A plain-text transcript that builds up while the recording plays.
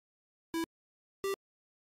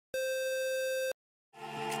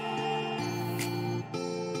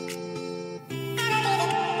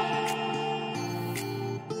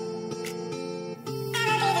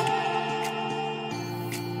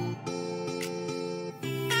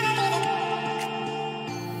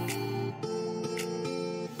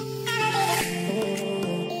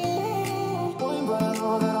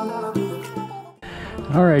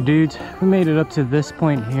All right, dudes, we made it up to this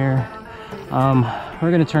point here.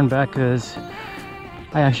 We're gonna turn back because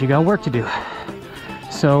I actually got work to do.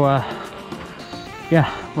 So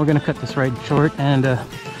yeah, we're gonna cut this ride short and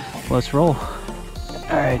let's roll.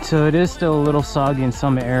 All right, so it is still a little soggy in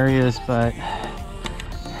some areas, but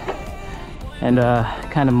and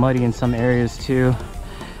kind of muddy in some areas too.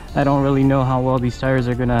 I don't really know how well these tires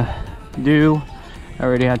are gonna do. I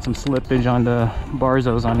already had some slippage on the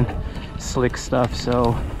barzos on slick stuff,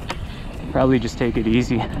 so probably just take it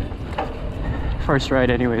easy. First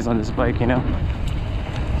ride anyways on this bike, you know.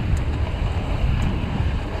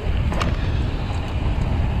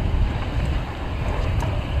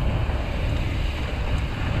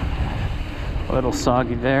 A little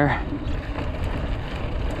soggy there.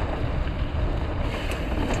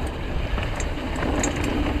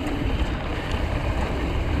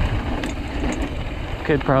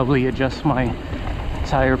 Could probably adjust my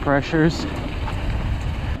tire pressures.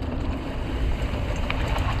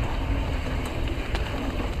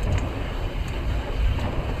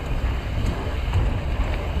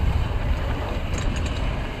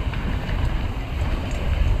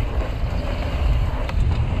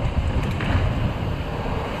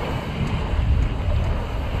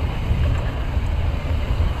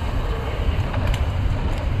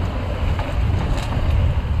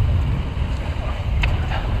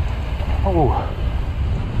 Oh,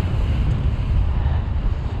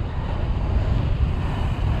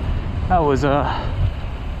 that was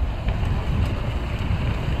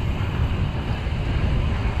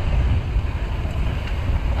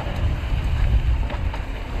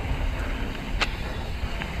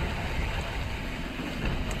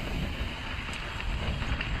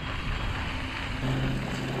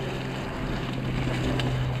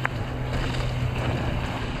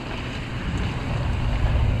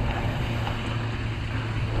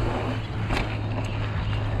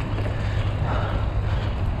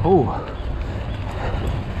oh,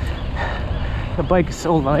 the bike is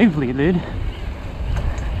so lively, dude.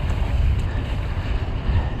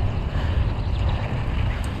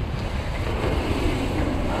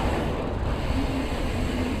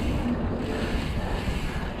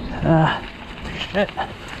 Shit.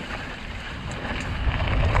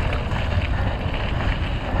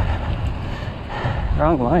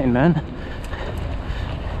 Wrong line, man.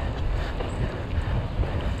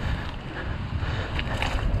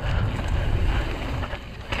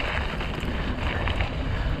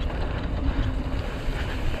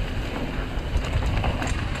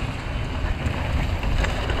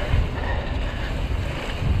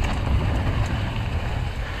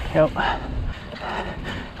 Yep,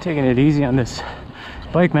 taking it easy on this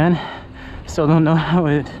bike, man. Still don't know how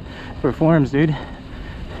it performs, dude.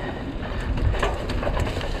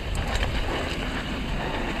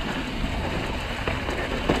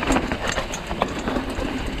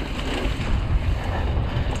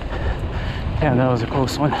 Damn, that was a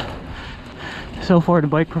close one. So far the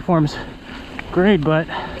bike performs great, but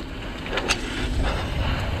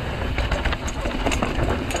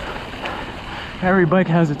every bike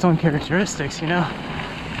has its own characteristics, you know.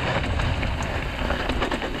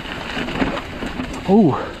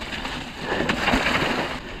 Oh,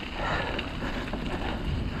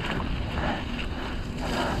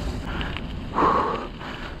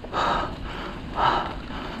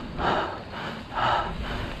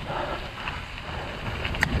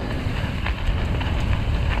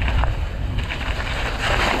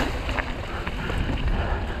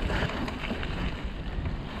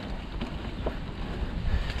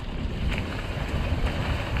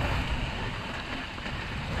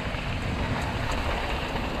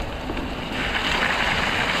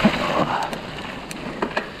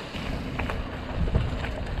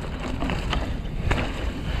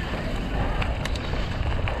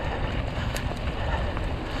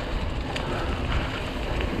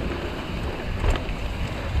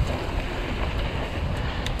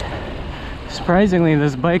 surprisingly,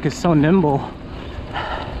 this bike is so nimble,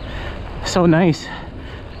 so nice.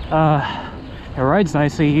 It rides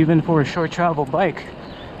nicely even for a short travel bike.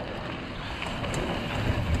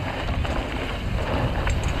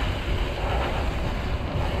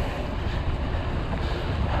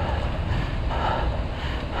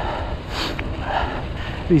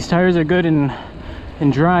 These tires are good in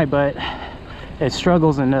dry, but it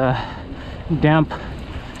struggles in damp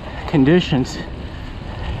conditions.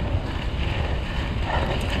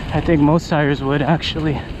 I think most tires would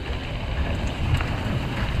actually.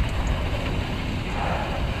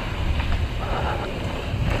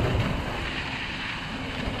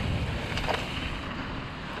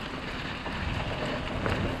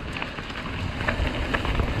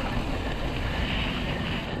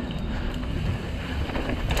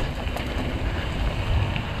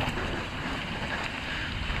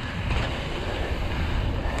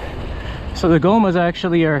 So the gomas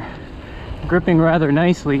actually are gripping rather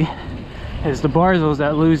nicely. It's the barzos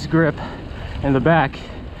that lose grip in the back,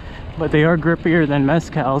 but they are grippier than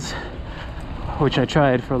mezcals, which I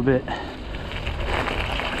tried for a bit.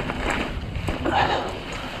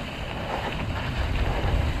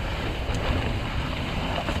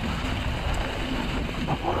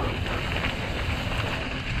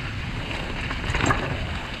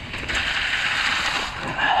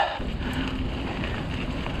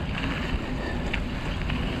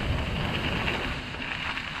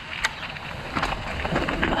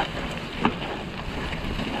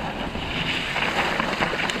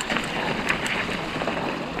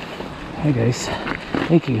 Hey guys,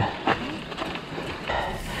 thank you.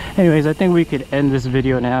 Anyways, I think we could end this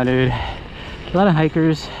video now, dude. A lot of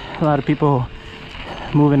hikers, a lot of people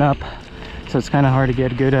moving up, so it's kind of hard to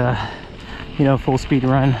get a good you know, full speed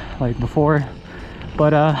run like before.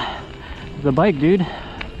 But the bike, dude,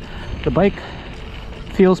 the bike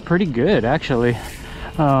feels pretty good actually.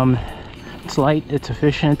 It's light, it's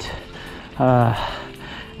efficient,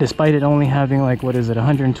 despite it only having like, what is it,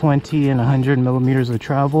 120 and 100 millimeters of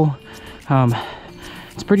travel.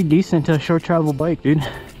 It's pretty decent short travel bike, dude.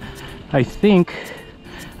 I think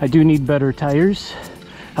I do need better tires,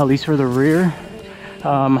 at least for the rear.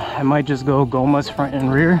 I might just go gomas front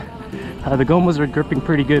and rear. The gomas are gripping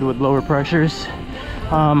pretty good with lower pressures.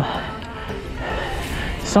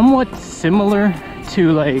 Somewhat similar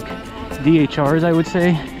to like DHRs, I would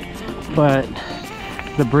say, but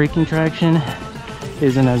the braking traction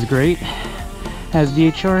isn't as great as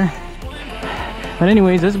DHR. But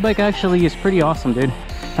anyways, this bike actually is pretty awesome, dude.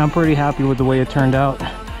 I'm pretty happy with the way it turned out.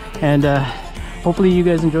 And hopefully you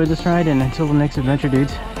guys enjoyed this ride, and until the next adventure,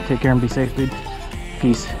 dudes, take care and be safe, dude.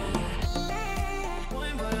 Peace.